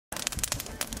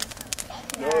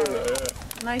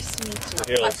Nice to meet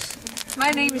you. Hills.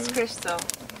 My name is Crystal.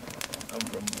 I'm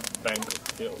from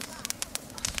Bangkok Hills.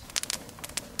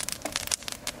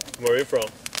 Where are you from?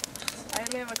 I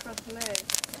live across the lake.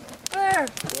 Where?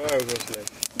 Where across the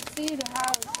lake? See the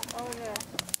house over there.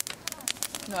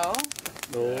 No.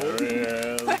 No.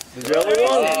 The yellow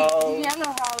one? The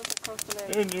yellow house across the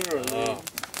lake. In your lake.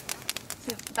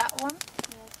 See that one?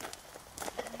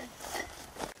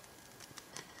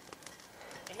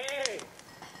 Hey!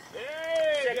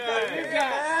 Hey! Check out you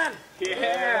man!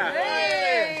 Yeah!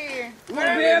 Hey!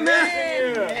 Where are man?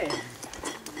 Hey!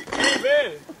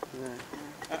 Hey!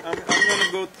 I'm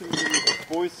gonna go to the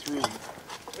boys' room.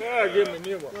 Yeah, give me a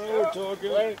new one. No, we're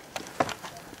talking. Wait.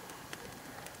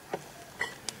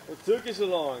 What took you so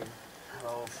long?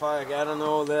 Oh fuck, I don't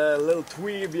know, the little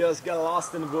tweeb just got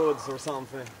lost in the woods or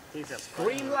something. He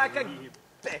screamed like a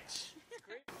bitch.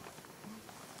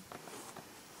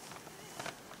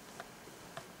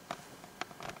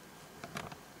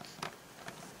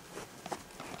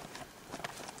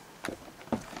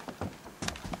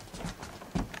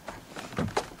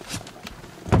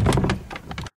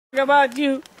 About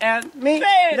you and me.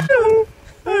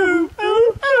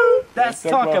 Let's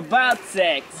talk about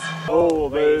sex.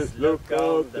 Always look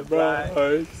on the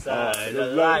bright side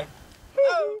of life.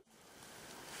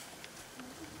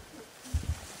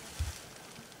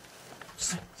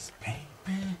 Sex,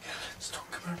 baby. Let's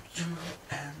talk about you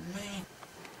and me.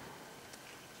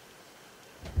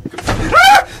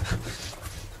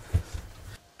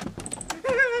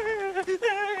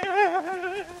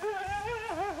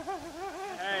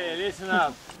 Hey, listen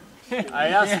up. I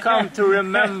just come to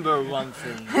remember one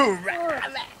thing.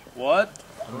 What?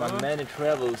 On my many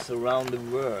travels around the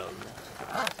world,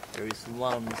 there is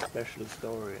one special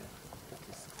story that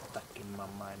is stuck in my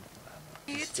mind.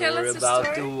 Can you The tell story us a about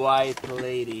story? the white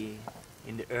lady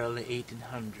in the early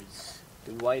 1800s.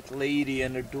 The white lady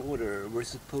and her daughter were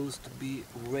supposed to be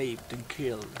raped and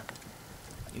killed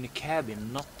in a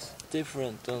cabin, not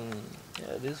different than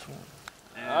this one.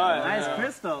 Nice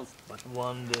crystals. But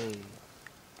one day,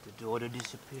 the daughter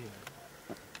disappeared.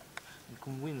 And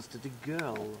convinced that the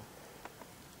girl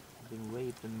had been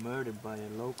raped and murdered by a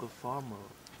local farmer,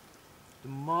 the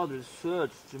mother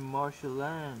searched the marshy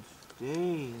lands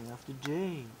day after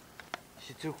day.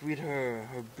 She took with her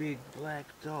her big black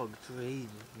dog to aid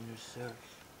in her search.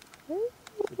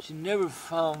 But she never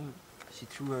found. She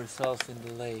threw herself in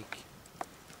the lake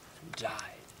and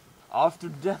died. After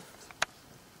death,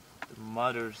 the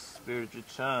mother's spirit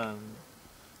returned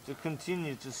to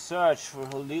continue to search for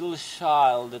her little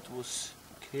child that was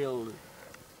killed.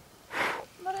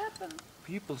 What happened?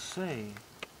 People say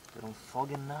that on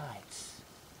foggy nights,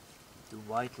 the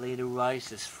white lady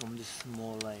rises from the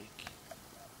small lake,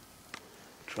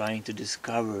 trying to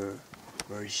discover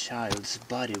where her child's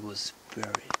body was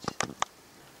buried.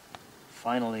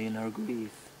 Finally, in her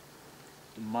grief,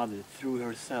 the mother threw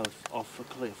herself off a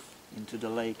cliff into the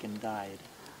lake and died.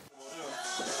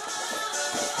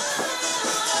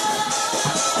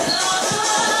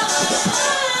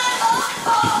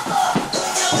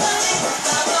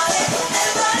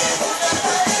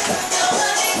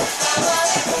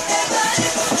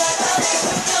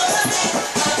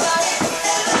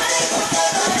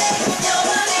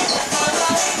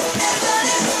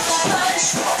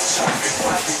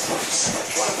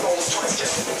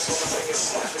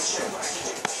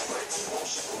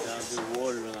 Down the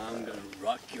water and I'm gonna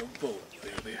rock your boat,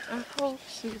 baby. I hope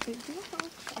so, baby.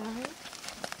 Alright.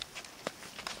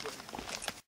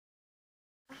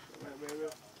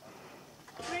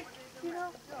 Rick, you know,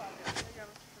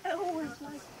 I always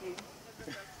liked you.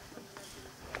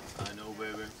 I know,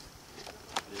 baby.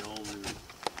 They all do.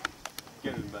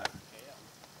 Get it back.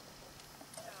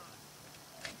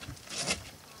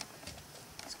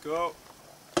 Let's go.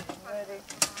 Ready.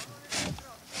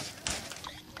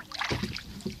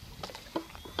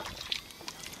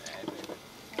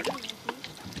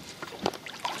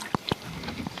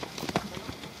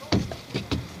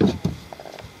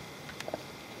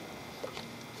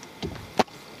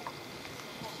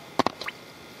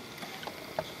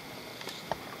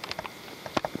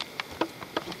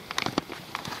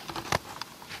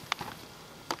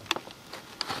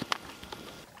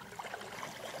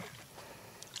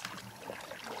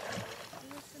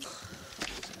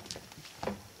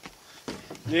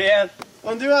 Du vet,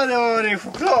 om du hade varit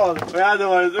choklad och jag hade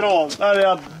varit rån, då hade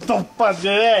jag doppat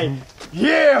dig.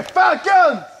 Yeah,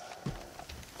 fucking!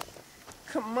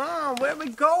 Come on, where are we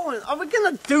going? Are we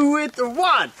gonna do it or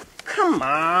what? Come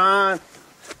on.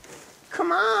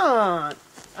 Come on.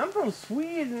 I'm from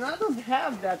Sweden. I don't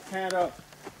have that kind of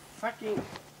fucking...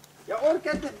 Jag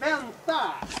orkar inte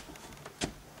vänta.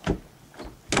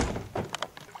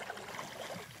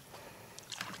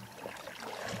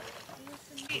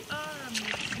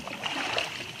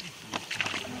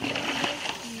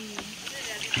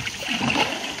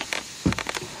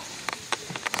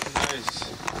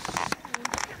 nice.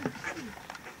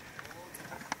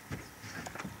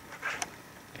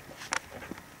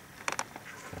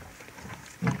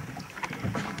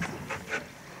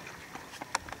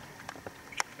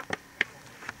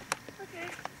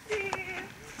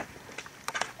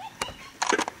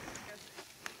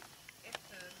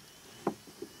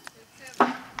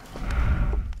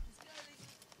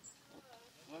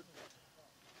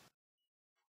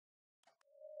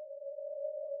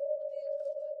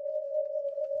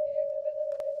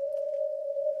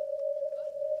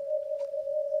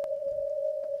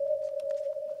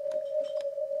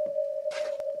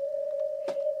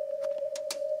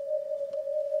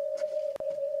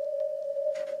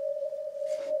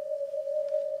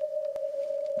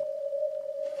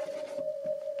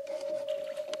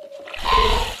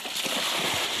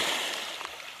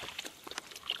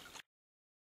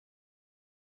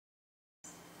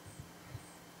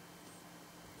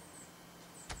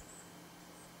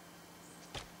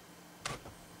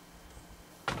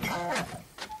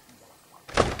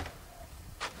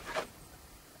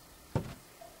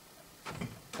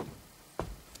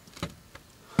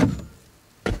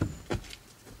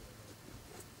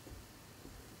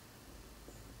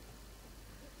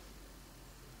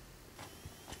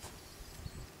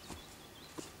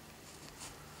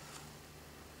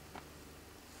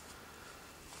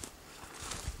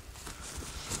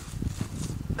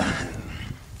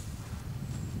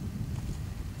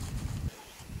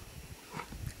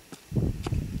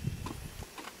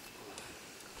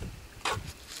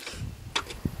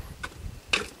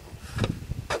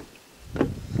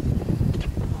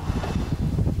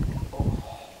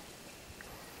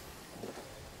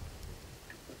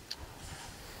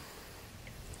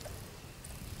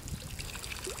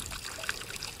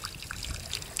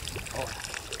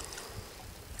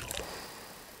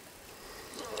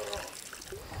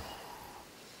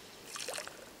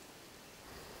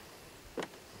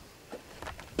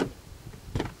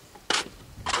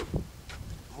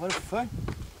 What the fuck?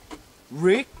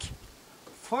 Rick?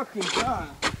 Fucking God.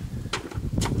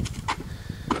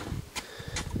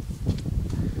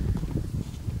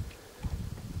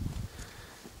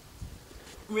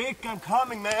 Rick, I'm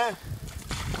coming, man.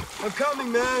 I'm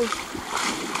coming, man.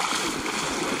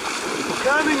 I'm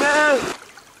coming, man.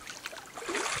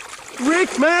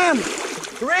 Rick, man.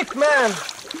 Rick, man.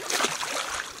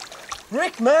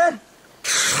 Rick, man.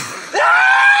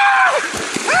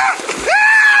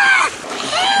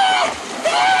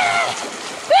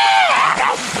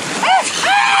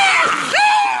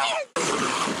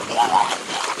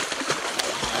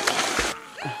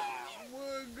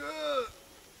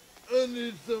 I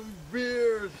need some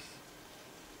beers.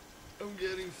 I'm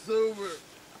getting sober.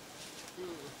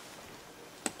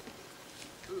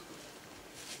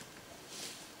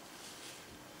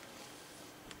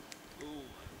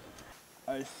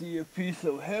 I see a piece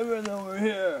of heaven over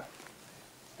here.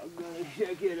 I'm gonna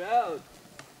check it out.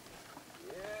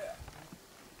 Yeah.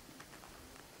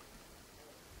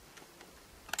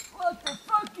 What the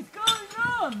fuck is going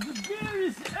on? The beer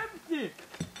is empty.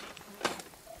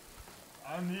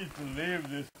 I need to leave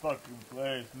this fucking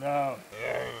place now.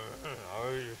 I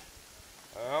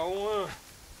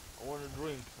wanna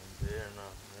drink some beer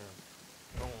now.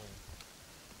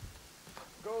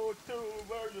 Go to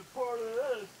where the party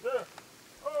is. There.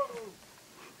 Oh.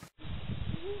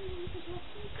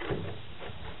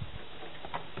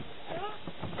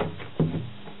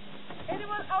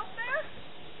 Anyone out there?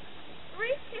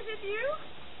 Rick, is it you?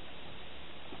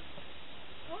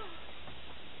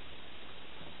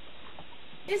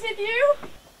 Is it you?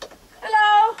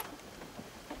 Hello?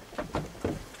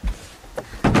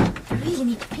 I really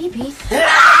need to pee-pee. I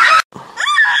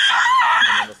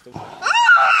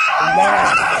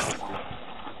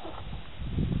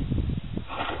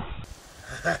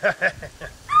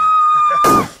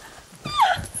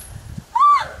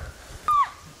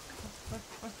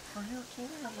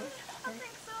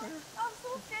think so. I'm so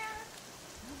scared.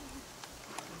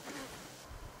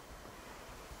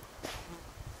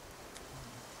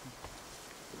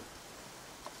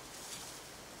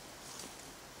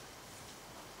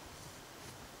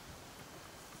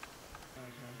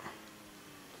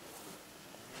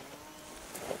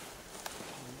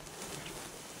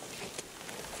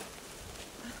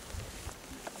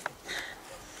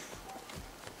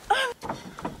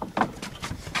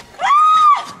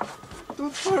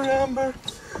 Don't worry, Amber.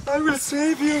 I will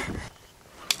save you.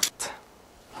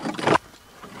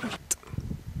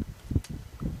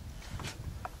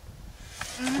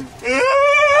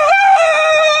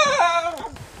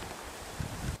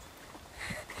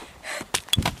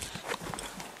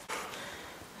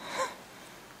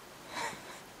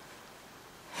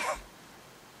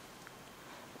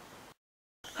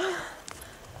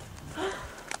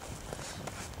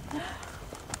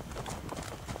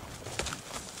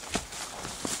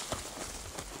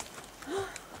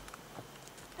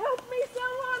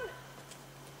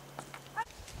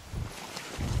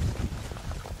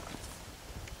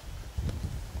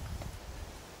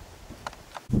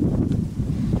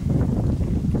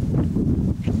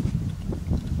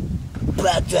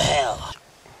 back to hell.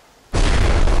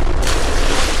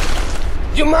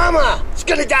 Your mama is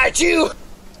gonna die too.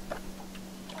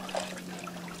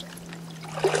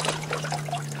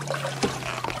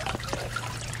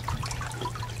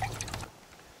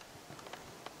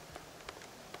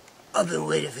 I've been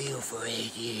waiting for you for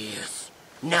 8 years.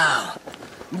 Now,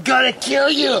 I'm gonna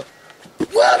kill you!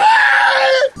 Woman!